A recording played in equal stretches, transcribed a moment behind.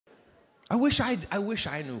I wish I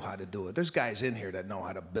knew how to do it. There's guys in here that know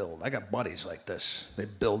how to build. I got buddies like this. They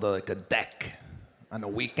build like a deck on the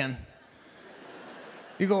weekend.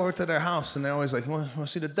 You go over to their house and they're always like, you want to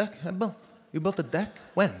see the deck I built? You built a deck?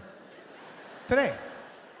 When? Today.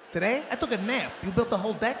 Today? I took a nap. You built the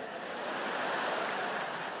whole deck?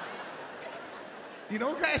 You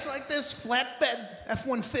know guys like this? Flatbed,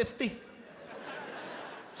 F-150.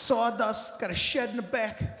 Sawdust, got a shed in the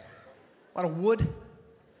back. A lot of wood.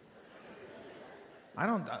 I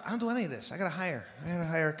don't do any of this. I gotta hire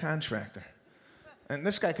a contractor. And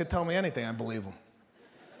this guy could tell me anything, I believe him.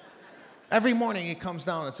 Every morning he comes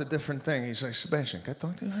down, it's a different thing. He's like, Sebastian, can I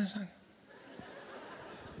talk to you for a second?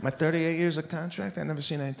 My 38 years of contract, I've never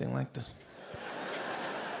seen anything like this.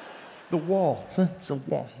 The wall, it's a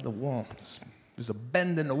wall, the wall. There's a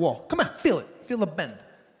bend in the wall. Come on, feel it, feel the bend.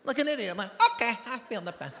 Like an idiot, I'm like, okay, I feel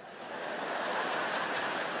the bend.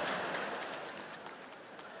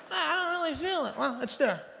 Feel it. Well, it's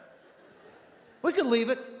there. We could leave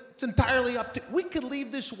it. It's entirely up to... We could leave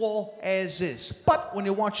this wall as is. But when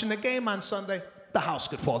you're watching the game on Sunday, the house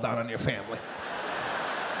could fall down on your family.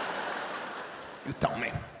 You tell me.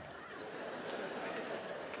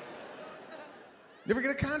 You ever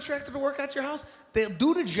get a contractor to work at your house? They'll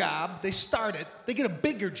do the job, they start it, they get a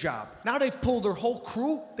bigger job. Now they pull their whole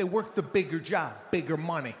crew, they work the bigger job, bigger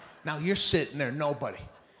money. Now you're sitting there, nobody.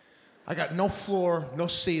 I got no floor, no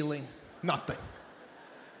ceiling. Nothing.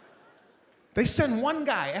 They send one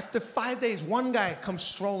guy, after 5 days, one guy comes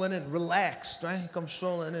strolling in, relaxed, right? He comes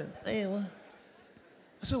strolling in. Hey, what?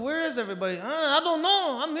 I said, where is everybody? I don't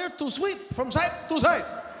know. I'm here to sweep from side to side.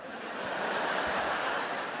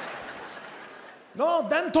 No,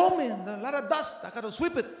 Dan told me, a lot of dust. I got to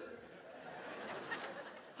sweep it.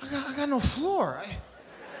 I got no floor.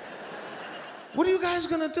 What are you guys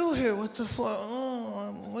gonna do here with the floor?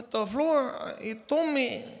 Oh, with the floor, he told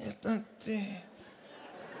me they're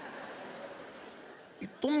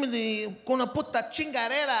gonna put the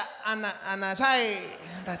chingadera on the side.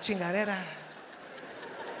 The chingadera.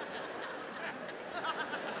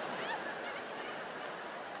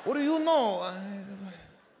 What do you know?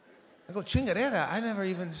 I go, chingadera? I never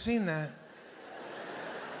even seen that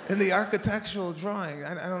in the architectural drawing.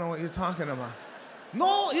 I don't know what you're talking about.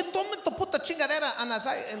 No, he told me to put the chingadera on the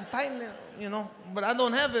side and tighten it, you know. But I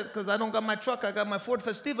don't have it because I don't got my truck. I got my Ford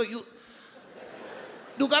Festiva.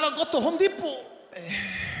 You gotta go to Home Depot.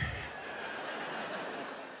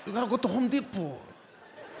 You gotta go to Home Depot.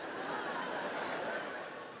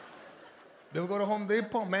 You ever go to Home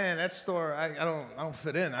Depot? Man, that store, I don't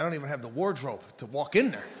fit in. I don't even have the wardrobe to walk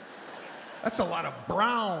in there. That's a lot of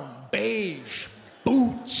brown, beige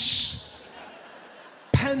boots.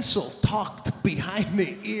 Pencil tucked behind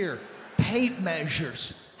the ear, tape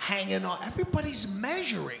measures hanging on. Everybody's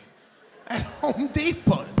measuring at Home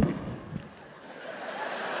Depot.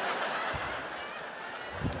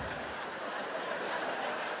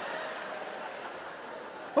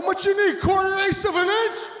 How much you need? 1/4 of an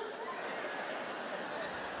inch?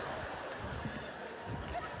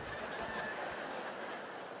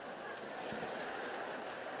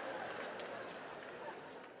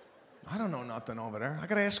 I don't know nothing over there. I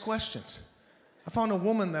gotta ask questions. I found a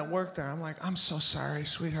woman that worked there. I'm like, I'm so sorry,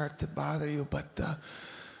 sweetheart, to bother you, but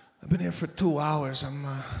I've been here for 2 hours.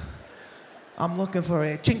 I'm looking for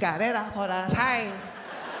a chingadera for us. Hi.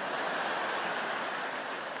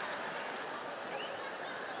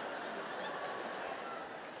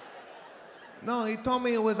 No, he told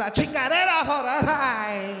me it was a chingadera for us.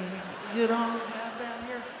 Hi. You don't have that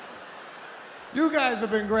here? You guys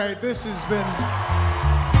have been great. This has been...